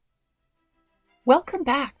Welcome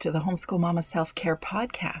back to the Homeschool Mama Self-Care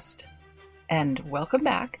Podcast, and welcome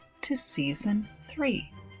back to Season 3.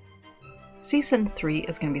 Season 3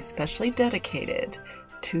 is going to be specially dedicated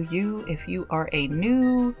to you if you are a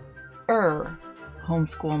new-er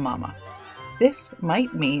homeschool mama. This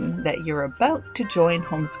might mean that you're about to join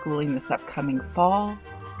homeschooling this upcoming fall.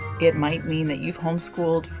 It might mean that you've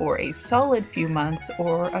homeschooled for a solid few months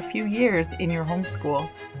or a few years in your homeschool.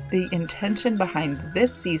 The intention behind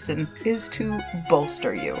this season is to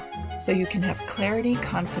bolster you so you can have clarity,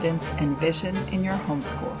 confidence, and vision in your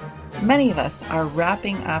homeschool. Many of us are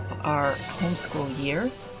wrapping up our homeschool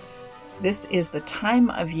year. This is the time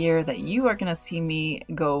of year that you are going to see me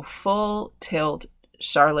go full tilt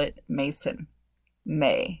Charlotte Mason.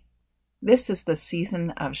 May. This is the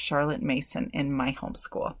season of Charlotte Mason in my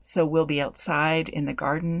homeschool. So we'll be outside in the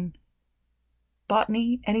garden.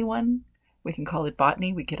 Botany, anyone? We can call it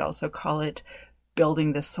botany. We could also call it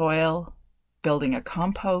building the soil, building a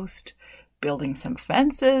compost, building some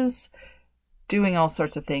fences, doing all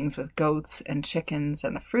sorts of things with goats and chickens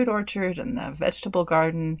and the fruit orchard and the vegetable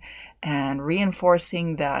garden, and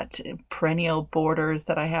reinforcing that perennial borders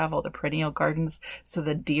that I have, all the perennial gardens, so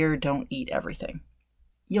the deer don't eat everything.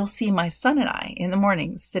 You'll see my son and I in the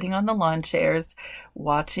mornings sitting on the lawn chairs,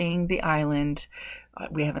 watching the island.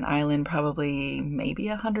 We have an island probably maybe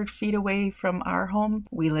 100 feet away from our home.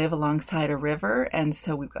 We live alongside a river, and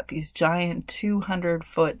so we've got these giant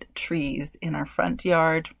 200-foot trees in our front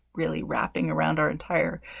yard, really wrapping around our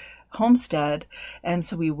entire homestead. And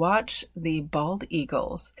so we watch the bald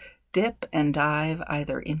eagles dip and dive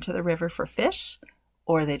either into the river for fish,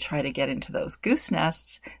 or they try to get into those goose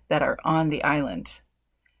nests that are on the island.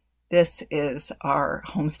 This is our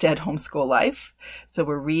homestead homeschool life. So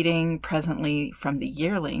we're reading presently from the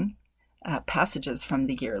Yearling, passages from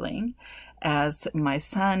the Yearling, as my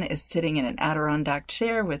son is sitting in an Adirondack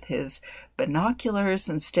chair with his binoculars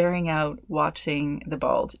and staring out, watching the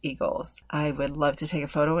bald eagles. I would love to take a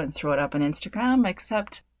photo and throw it up on Instagram,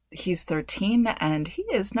 except he's 13 and he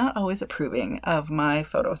is not always approving of my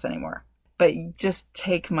photos anymore. But just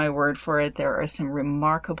take my word for it, there are some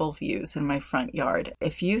remarkable views in my front yard.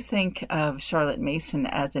 If you think of Charlotte Mason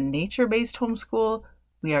as a nature-based homeschool,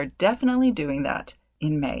 we are definitely doing that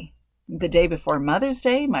in May. The day before Mother's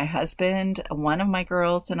Day, my husband, one of my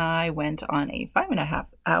girls, and I went on a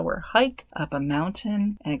 5.5-hour hike up a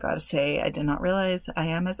mountain. And I gotta say, I did not realize I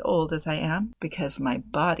am as old as I am because my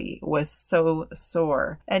body was so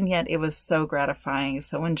sore. And yet it was so gratifying,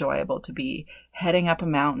 so enjoyable to be heading up a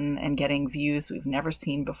mountain and getting views we've never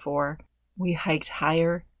seen before. We hiked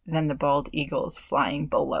higher than the bald eagles flying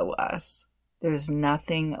below us. There's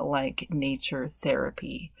nothing like nature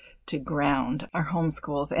therapy to ground our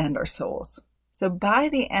homeschools and our souls. So by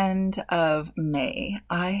the end of May,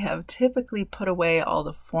 I have typically put away all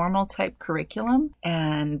the formal type curriculum.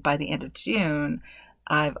 And by the end of June,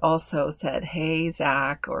 I've also said, hey,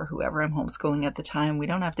 Zach, or whoever I'm homeschooling at the time, we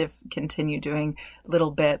don't have to continue doing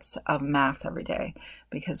little bits of math every day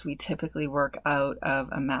because we typically work out of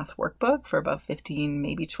a math workbook for about 15,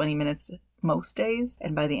 maybe 20 minutes most days.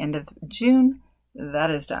 And by the end of June,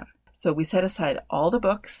 that is done. So we set aside all the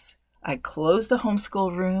books. I close the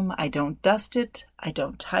homeschool room. I don't dust it. I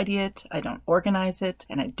don't tidy it. I don't organize it.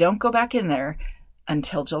 And I don't go back in there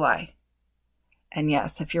until July. And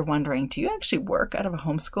yes, if you're wondering, do you actually work out of a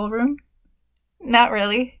homeschool room? Not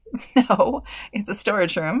really. No, it's a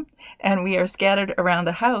storage room. And we are scattered around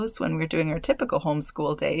the house when we're doing our typical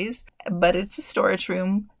homeschool days. But it's a storage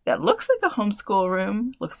room that looks like a homeschool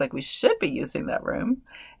room. Looks like we should be using that room.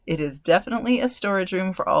 It is definitely a storage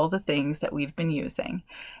room for all the things that we've been using.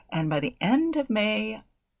 And by the end of May,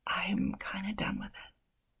 I'm kind of done with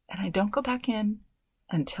it. And I don't go back in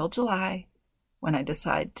until July when I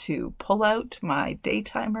decide to pull out my day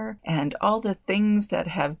timer and all the things that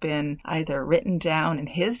have been either written down in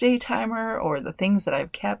his day timer or the things that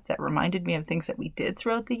I've kept that reminded me of things that we did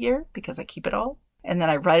throughout the year because I keep it all. And then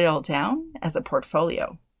I write it all down as a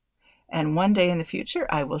portfolio. And one day in the future,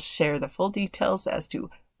 I will share the full details as to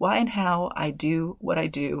why and how I do what I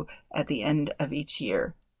do at the end of each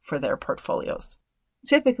year for their portfolios.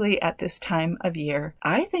 Typically at this time of year,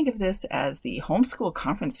 I think of this as the homeschool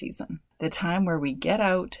conference season, the time where we get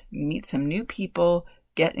out, meet some new people,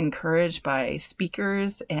 get encouraged by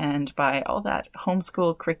speakers and by all that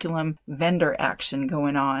homeschool curriculum vendor action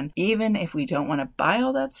going on. Even if we don't want to buy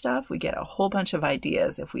all that stuff, we get a whole bunch of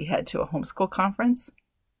ideas if we head to a homeschool conference.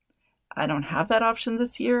 I don't have that option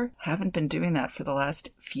this year. Haven't been doing that for the last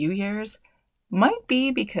few years. Might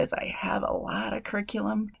be because I have a lot of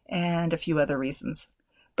curriculum and a few other reasons.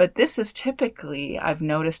 But this is typically, I've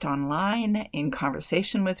noticed online, in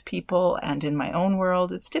conversation with people and in my own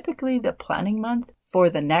world, it's typically the planning month for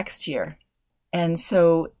the next year. And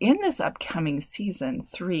so in this upcoming season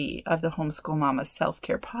 3 of the Homeschool Mama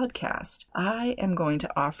Self-Care Podcast, I am going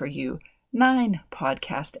to offer you 9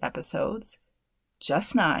 podcast episodes,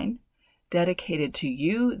 just 9, dedicated to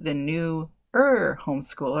you, the new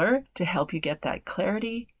homeschooler, to help you get that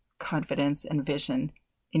clarity, confidence, and vision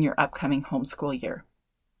in your upcoming homeschool year.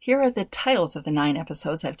 Here are the titles of the 9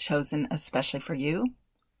 episodes I've chosen especially for you.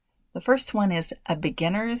 The first one is A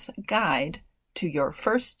Beginner's Guide to Your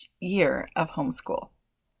First Year of Homeschool.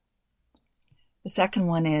 The second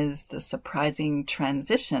one is The Surprising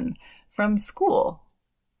Transition from School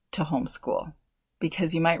to Homeschool.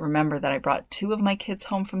 Because you might remember that I brought 2 of my kids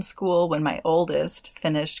home from school when my oldest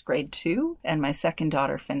finished grade 2 and my second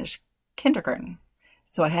daughter finished kindergarten.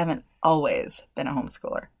 So I haven't always been a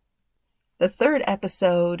homeschooler. The third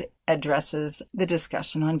episode addresses the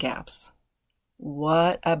discussion on gaps.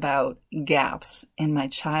 What about gaps in my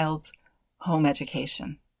child's home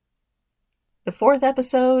education? The fourth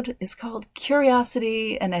episode is called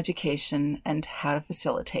Curiosity and Education and How to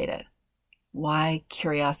Facilitate It. Why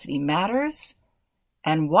curiosity matters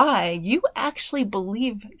and why you actually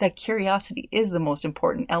believe that curiosity is the most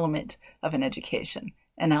important element of an education.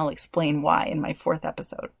 And I'll explain why in my 4th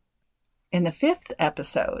episode. In the 5th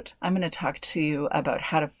episode, I'm going to talk to you about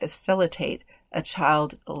how to facilitate a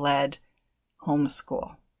child-led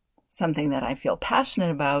homeschool. Something that I feel passionate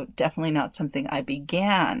about, definitely not something I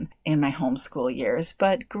began in my homeschool years,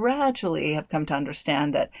 but gradually have come to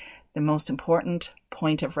understand that the most important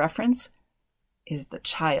point of reference is the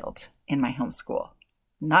child in my homeschool.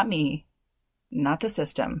 Not me, not the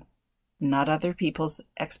system, not other people's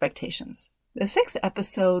expectations. The 6th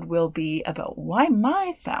episode will be about why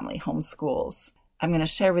my family homeschools. I'm going to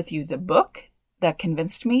share with you the book that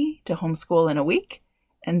convinced me to homeschool in a week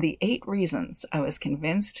and the 8 reasons I was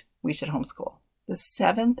convinced we should homeschool. The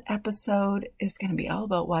 7th episode is going to be all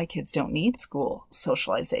about why kids don't need school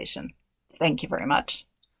socialization. Thank you very much.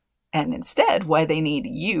 And instead, why they need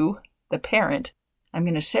you, the parent. I'm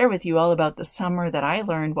going to share with you all about the summer that I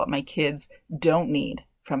learned what my kids don't need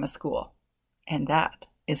from a school. And that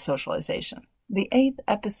is socialization. The 8th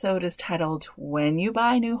episode is titled, When You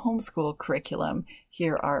Buy New Homeschool Curriculum,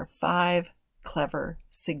 Here Are 5 Clever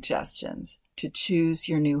Suggestions to Choose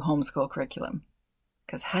Your New Homeschool Curriculum.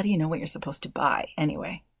 Because how do you know what you're supposed to buy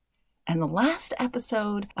anyway? And the last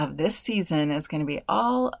episode of this season is going to be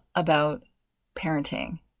all about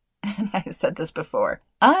parenting. And I've said this before.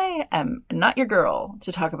 I am not your girl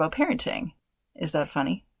to talk about parenting. Is that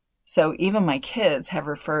funny? So even my kids have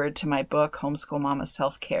referred to my book, Homeschool Mama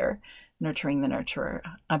Self-Care, Nurturing the Nurturer,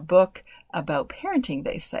 a book about parenting,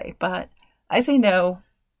 they say. But I say no.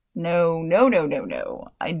 I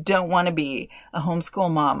don't want to be a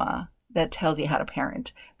homeschool mama that tells you how to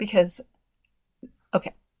parent because,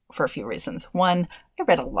 okay, for a few reasons. One, I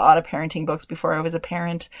read a lot of parenting books before I was a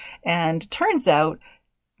parent, and turns out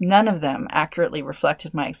none of them accurately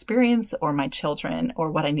reflected my experience or my children or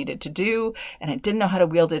what I needed to do, and I didn't know how to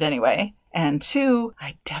wield it anyway. And 2,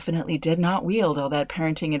 I definitely did not wield all that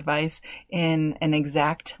parenting advice in an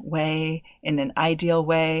exact way, in an ideal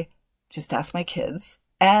way. Just ask my kids.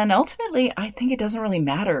 And ultimately, I think it doesn't really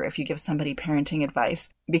matter if you give somebody parenting advice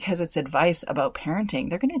because it's advice about parenting.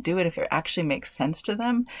 They're going to do it if it actually makes sense to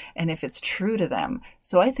them and if it's true to them.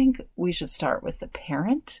 So I think we should start with the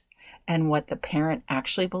parent and what the parent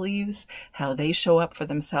actually believes, how they show up for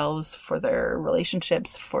themselves, for their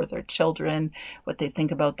relationships, for their children, what they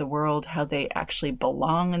think about the world, how they actually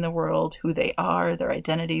belong in the world, who they are, their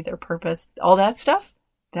identity, their purpose, all that stuff.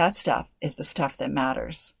 That stuff is the stuff that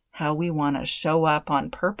matters. How we want to show up on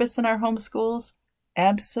purpose in our homeschools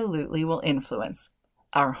absolutely will influence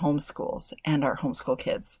our homeschools and our homeschool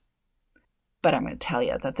kids. But I'm going to tell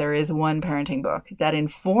you that there is one parenting book that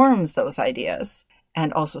informs those ideas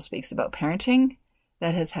and also speaks about parenting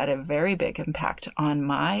that has had a very big impact on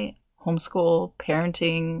my homeschool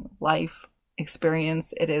parenting life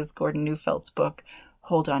experience. It is Gordon Neufeld's book,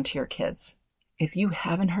 Hold On to Your Kids. If you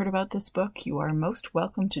haven't heard about this book, you are most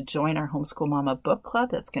welcome to join our Homeschool Mama book club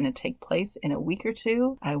that's going to take place in a week or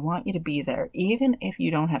 2. I want you to be there, even if you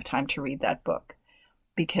don't have time to read that book.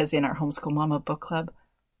 Because in our Homeschool Mama book club,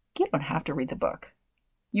 you don't have to read the book.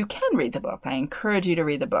 You can read the book. I encourage you to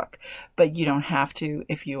read the book, but you don't have to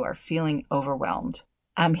if you are feeling overwhelmed.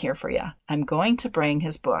 I'm here for you. I'm going to bring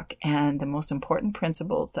his book and the most important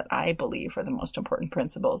principles that I believe are the most important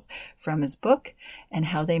principles from his book and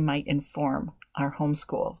how they might inform our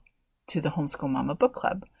homeschool to the Homeschool Mama Book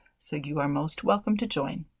Club. So you are most welcome to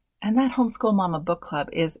join. And that Homeschool Mama Book Club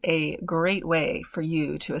is a great way for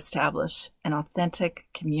you to establish an authentic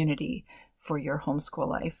community for your homeschool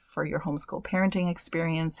life, for your homeschool parenting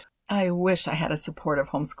experience. I wish I had a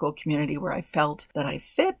supportive homeschool community where I felt that I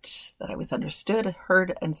fit, that I was understood,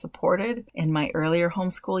 heard, and supported in my earlier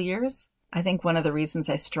homeschool years. I think one of the reasons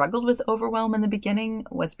I struggled with overwhelm in the beginning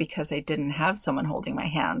was because I didn't have someone holding my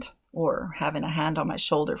hand or having a hand on my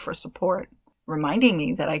shoulder for support, reminding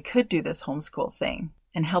me that I could do this homeschool thing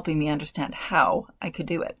and helping me understand how I could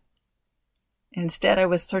do it. Instead, I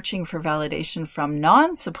was searching for validation from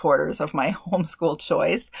non-supporters of my homeschool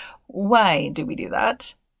choice. Why do we do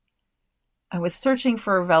that? I was searching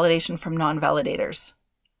for validation from non-validators.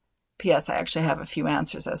 P.S. I actually have a few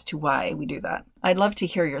answers as to why we do that. I'd love to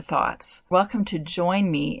hear your thoughts. Welcome to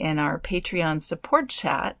join me in our Patreon support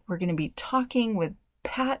chat. We're going to be talking with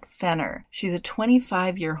Pat Fenner. She's a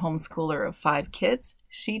 25-year homeschooler of 5 kids.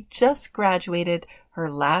 She just graduated her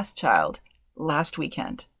last child last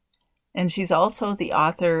weekend. And she's also the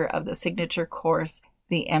author of the signature course,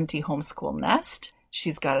 The Empty Homeschool Nest.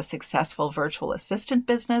 She's got a successful virtual assistant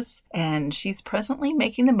business, and she's presently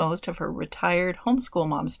making the most of her retired homeschool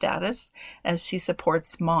mom status as she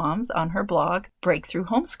supports moms on her blog, Breakthrough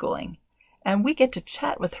Homeschooling. And we get to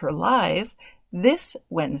chat with her live this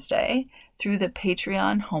Wednesday through the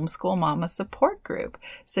Patreon Homeschool Mama support group.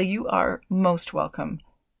 So you are most welcome.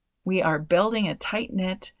 We are building a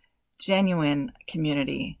tight-knit, genuine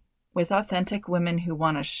community with authentic women who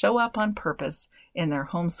want to show up on purpose in their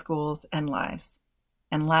homeschools and lives.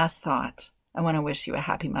 And last thought, I want to wish you a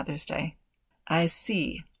happy Mother's Day. I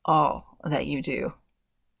see all that you do.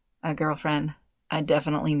 Girlfriend, I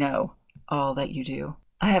definitely know all that you do.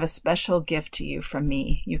 I have a special gift to you from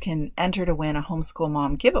me. You can enter to win a Homeschool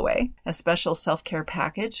Mom giveaway, a special self-care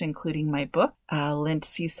package, including my book, a Lindt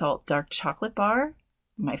Sea Salt Dark Chocolate Bar,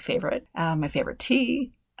 my favorite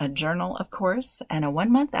tea, a journal, of course, and a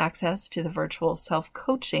 1-month access to the virtual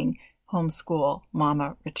self-coaching Homeschool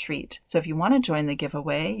Mama Retreat. So if you want to join the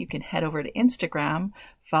giveaway, you can head over to Instagram,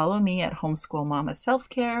 follow me at Homeschool Mama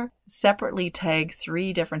Self-Care, separately tag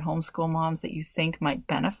 3 different homeschool moms that you think might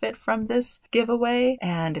benefit from this giveaway.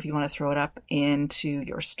 And if you want to throw it up into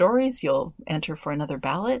your stories, you'll enter for another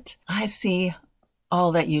ballot. I see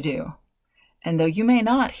all that you do. And though you may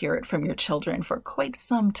not hear it from your children for quite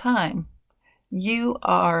some time, you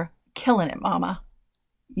are killing it, Mama.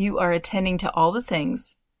 You are attending to all the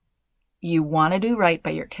things you want to do right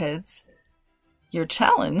by your kids. You're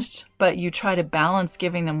challenged, but you try to balance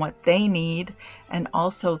giving them what they need and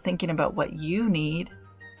also thinking about what you need.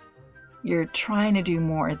 You're trying to do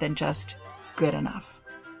more than just good enough.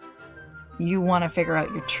 You want to figure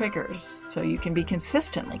out your triggers so you can be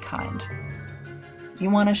consistently kind.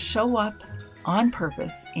 You want to show up on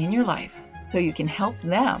purpose in your life so you can help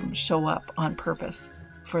them show up on purpose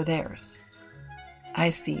for theirs. I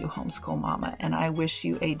see you, Homeschool Mama, and I wish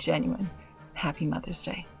you a genuine happy Mother's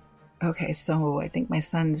Day. Okay, so I think my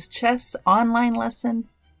son's chess online lesson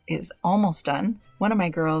is almost done. One of my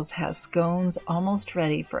girls has scones almost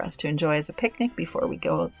ready for us to enjoy as a picnic before we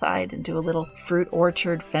go outside and do a little fruit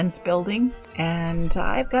orchard fence building. And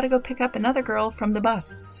I've got to go pick up another girl from the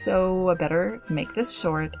bus, so I better make this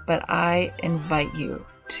short, but I invite you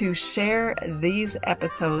to share these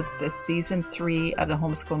episodes, this season 3 of the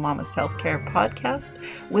Homeschool Mama Self-Care podcast,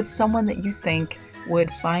 with someone that you think would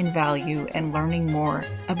find value in learning more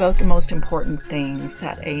about the most important things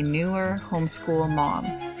that a newer homeschool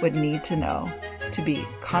mom would need to know to be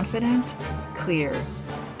confident, clear,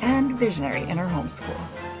 and visionary in her homeschool.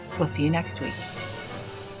 We'll see you next week.